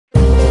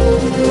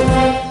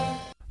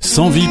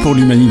100 vies pour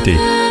l'humanité,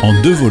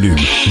 en 2 volumes.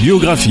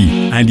 Biographie,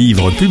 un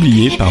livre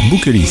publié par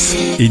Bouquelis,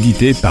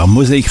 édité par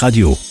Mosaïque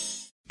Radio.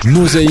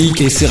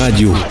 Mosaïque et ses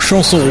radios,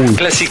 chansons rouges,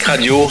 Classique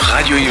Radio,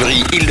 Radio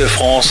Ivry,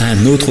 Île-de-France.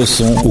 un autre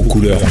son aux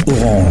couleurs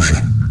orange.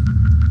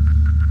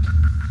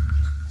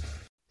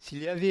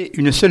 S'il y avait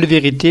une seule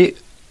vérité,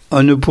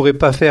 on ne pourrait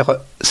pas faire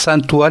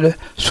 100 toiles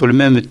sur le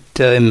même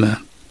thème.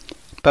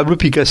 Pablo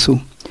Picasso.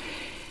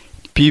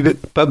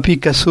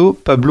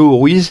 Pablo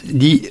Ruiz,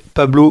 dit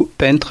Pablo,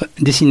 peintre,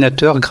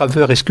 dessinateur,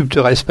 graveur et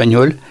sculpteur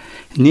espagnol,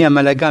 né à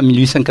Malaga en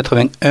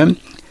 1881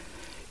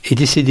 et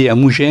décédé à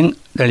Mougins,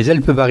 dans les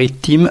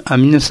Alpes-Maritimes, en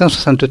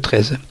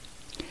 1973.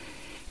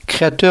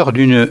 Créateur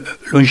d'une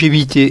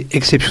longévité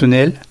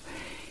exceptionnelle,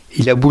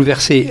 il a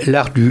bouleversé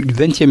l'art du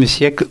XXe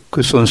siècle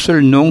que son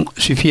seul nom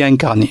suffit à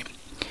incarner.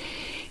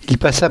 Il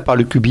passa par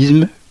le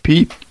cubisme,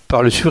 puis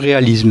par le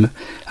surréalisme,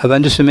 avant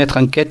de se mettre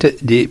en quête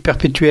des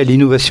perpétuelles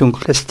innovations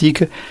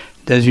plastiques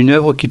dans une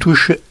œuvre qui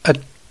touche à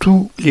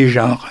tous les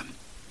genres.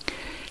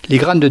 Les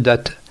grandes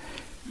dates.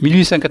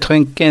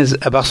 1895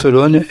 à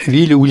Barcelone,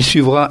 ville où il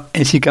suivra,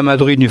 ainsi qu'à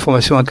Madrid, une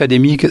formation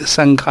académique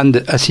sans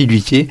grande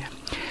assiduité.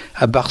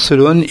 À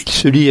Barcelone, il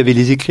se lie avec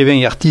les écrivains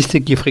et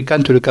artistes qui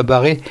fréquentent le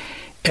cabaret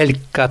El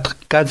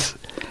Catz.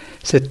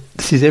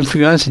 Ces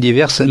influences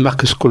diverses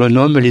marquent ce que l'on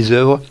nomme les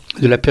œuvres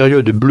de la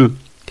période bleue.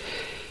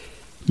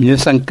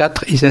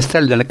 1904, il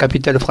s'installe dans la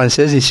capitale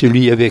française et se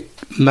lie avec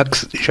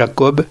Max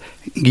Jacob,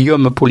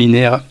 Guillaume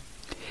Apollinaire.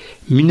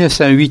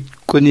 1908,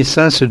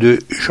 connaissance de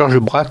Georges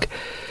Braque,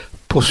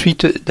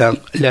 poursuite dans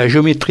la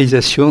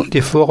géométrisation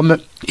des formes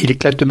et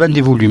l'éclatement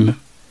des volumes.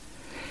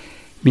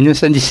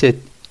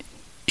 1917,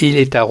 il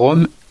est à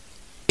Rome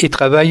et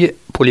travaille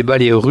pour les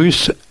ballets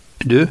russes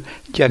de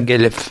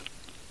Diaghilev.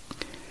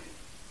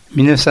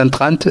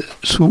 1930,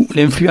 sous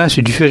l'influence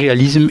du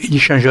surréalisme, il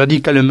change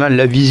radicalement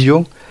la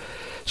vision,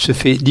 se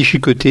fait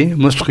déchiqueter,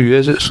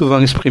 monstrueuse,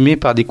 souvent exprimée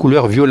par des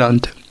couleurs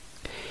violentes.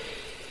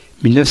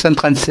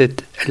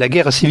 1937, la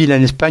guerre civile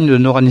en Espagne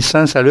donnera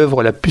naissance à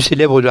l'œuvre la plus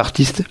célèbre de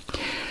l'artiste,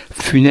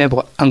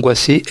 funèbre,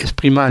 angoissé,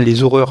 exprimant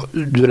les horreurs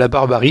de la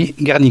barbarie,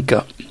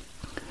 Guernica.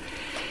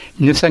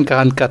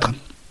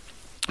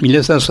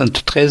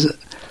 1944-1973,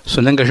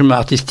 son engagement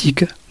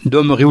artistique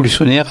d'homme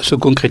révolutionnaire se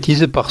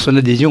concrétise par son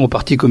adhésion au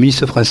Parti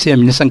communiste français en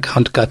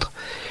 1944.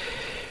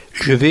 «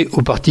 Je vais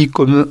au parti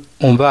comme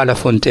on va à la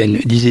fontaine »,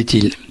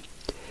 disait-il.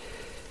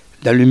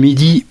 Dans le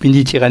Midi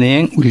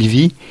méditerranéen où il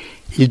vit,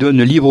 il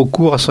donne libre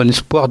cours à son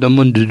espoir d'un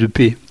monde de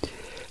paix.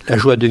 La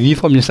joie de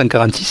vivre,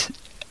 1946.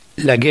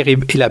 La guerre et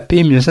la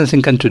paix,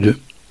 1952.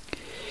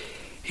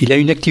 Il a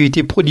une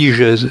activité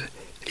prodigieuse.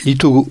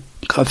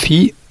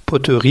 Lithographie,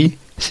 poterie,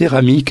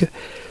 céramique,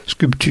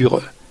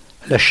 sculpture.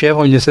 La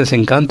chèvre,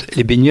 1950.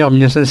 Les baigneurs,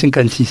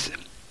 1956.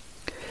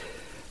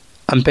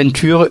 En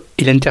peinture,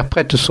 il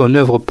interprète son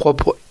œuvre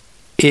propre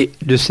et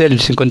de celle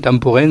de ses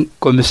contemporains,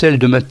 comme celle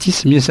de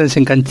Matisse,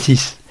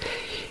 1956.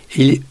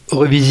 Il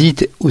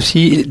revisite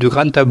aussi de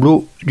grands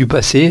tableaux du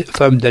passé,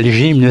 Femme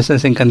d'Alger,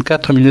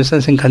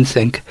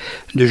 1954-1955,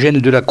 de Eugène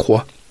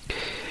Delacroix.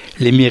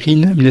 Les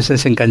Mérines,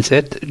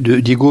 1957, de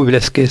Diego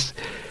Velázquez.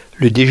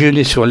 Le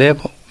Déjeuner sur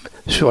l'herbe,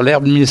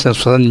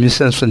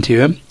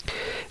 1960-1961,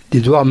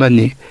 d'Édouard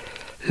Manet.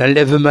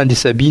 L'Enlèvement des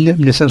Sabines,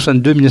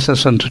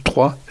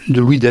 1962-1963, de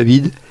Louis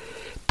David.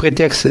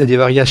 Prétexte à des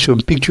variations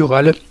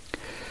picturales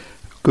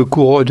que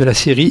couronne la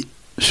série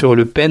sur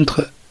le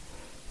peintre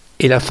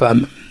et la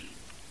femme.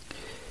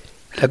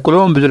 La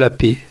colombe de la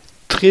paix.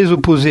 Très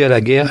opposée à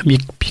la guerre,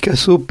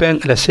 Picasso peint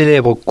la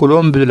célèbre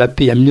colombe de la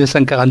paix en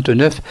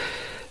 1949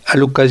 à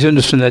l'occasion de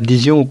son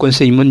adhésion au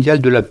Conseil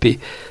mondial de la paix,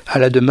 à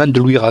la demande de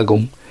Louis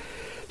Aragon.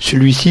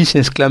 Celui-ci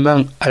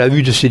s'exclamant à la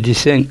vue de ce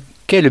dessin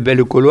 « Quelle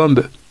belle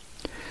colombe !»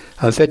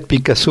 En fait,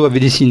 Picasso avait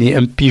dessiné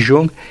un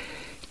pigeon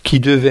qui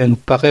devint,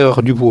 par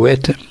erreur du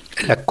poète,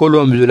 la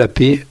colombe de la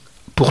paix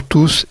pour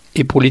tous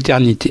et pour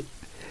l'éternité.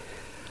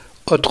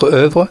 Autre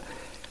œuvre,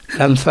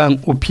 L'enfant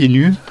aux pieds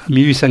nus,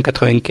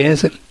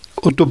 1895,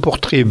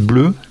 Autoportrait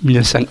bleu,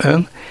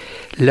 1901,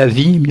 La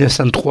vie,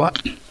 1903,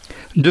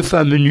 Deux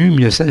femmes nues,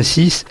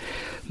 1906,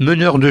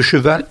 Meneur de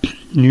cheval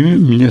nu,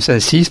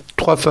 1906,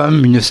 Trois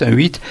femmes,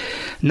 1908,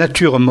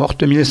 Nature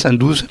morte,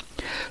 1912,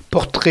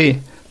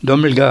 Portrait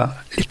d'Olga,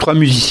 Les trois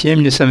musiciens,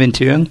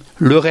 1921,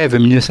 Le rêve,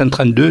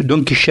 1932,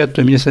 Don Quichotte,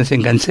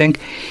 1955,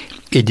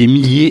 et des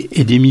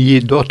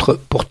milliers d'autres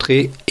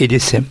portraits et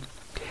dessins.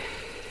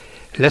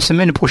 La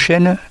semaine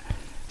prochaine,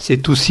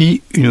 c'est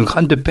aussi une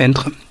grande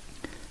peintre,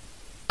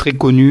 très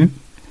connue,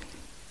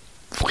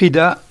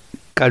 Frida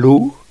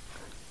Kahlo,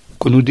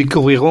 que nous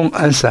découvrirons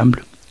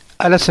ensemble.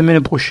 À la semaine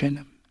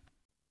prochaine.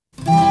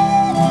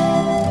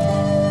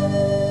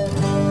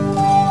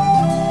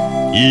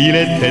 Il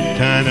était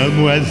un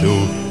homme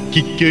oiseau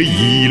qui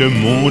cueillit le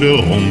monde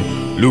rond,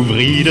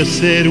 l'ouvrit de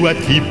ses doigts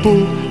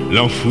pipeaux,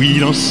 l'enfouit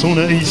dans son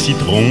œil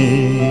citron.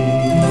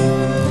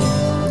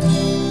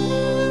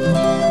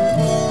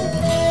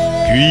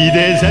 Puis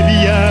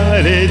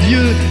déshabilla les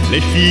dieux,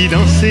 les filles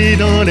dansaient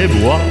dans les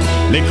bois,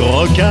 les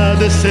croqua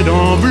de ses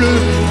dents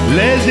bleues,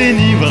 les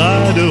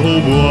enivra de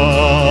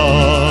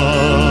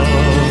hautbois.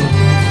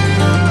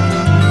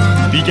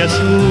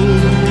 Picasso,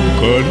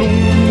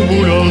 Colombe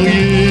ou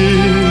Laurier,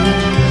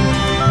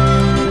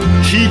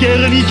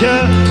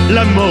 Guernica,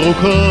 la mort aux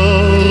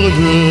cornes,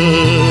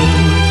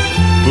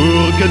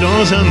 pour que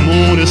dans un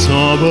monde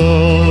sans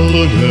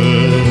bornes,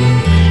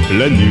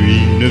 la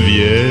nuit ne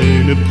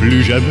vienne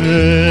plus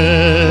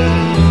jamais,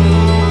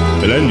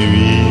 la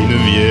nuit ne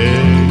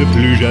vienne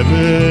plus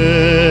jamais.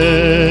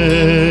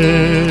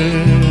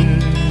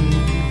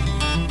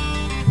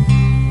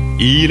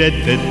 Il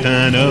était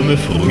un homme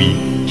fruit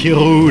qui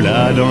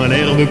roula dans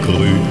l'herbe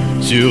crue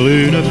sur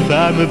une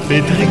femme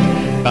pétrie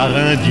par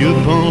un dieu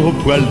pan au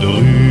poil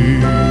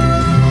dru.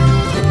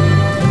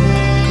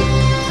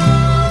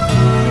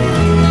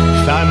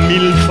 Femme,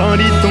 il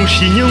fendit ton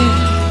chignon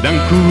d'un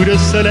coup de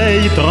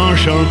soleil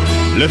tranchant,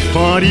 le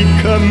fendit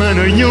comme un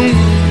oignon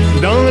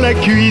dans la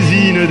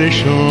cuisine des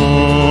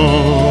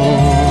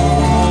champs.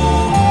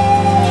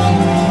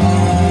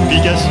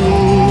 Picasso,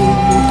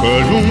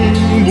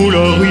 Colombe ou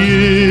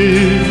Laurier,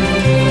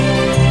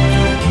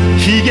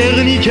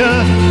 Guernica,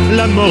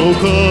 la mort aux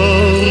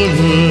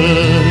cornes,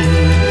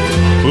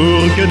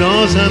 pour que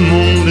dans un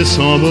monde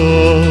sans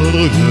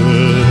bornes,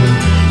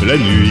 la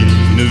nuit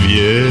ne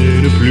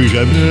vienne plus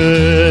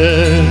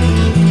jamais,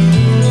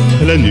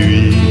 la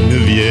nuit ne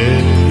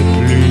vienne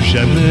plus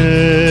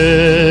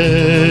jamais.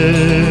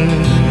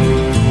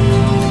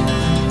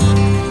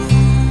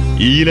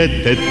 Il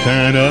était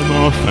un homme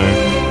enfin,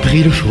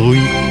 prit le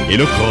fruit et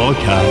le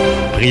croqua,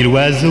 prit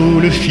l'oiseau,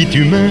 le fit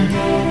humain,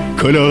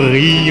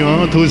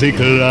 coloriant aux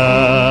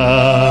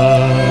éclats.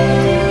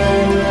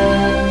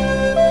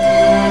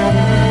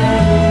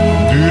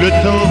 But le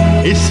temps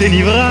et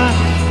s'enivra,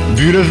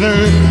 but le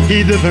vin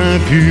et devint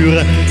pur,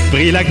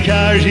 prit la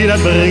cage et la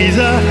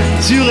brisa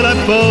sur la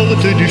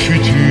porte du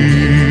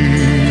futur.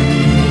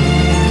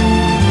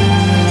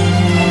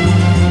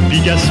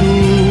 Picasso,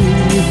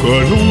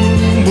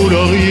 Colombe ou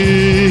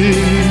Laurier,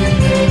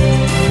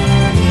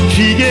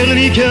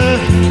 Guernica,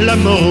 la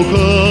mort aux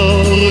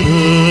cornes,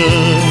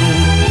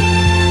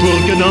 pour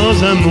que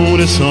dans un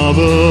monde sans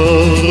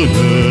bornes,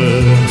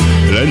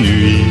 la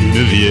nuit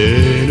ne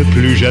vienne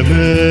plus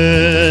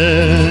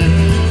jamais,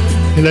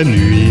 la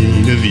nuit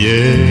ne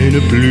vienne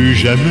plus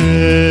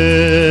jamais,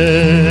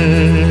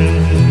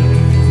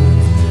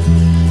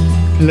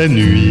 la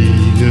nuit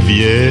ne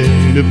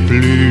vienne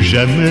plus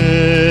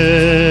jamais.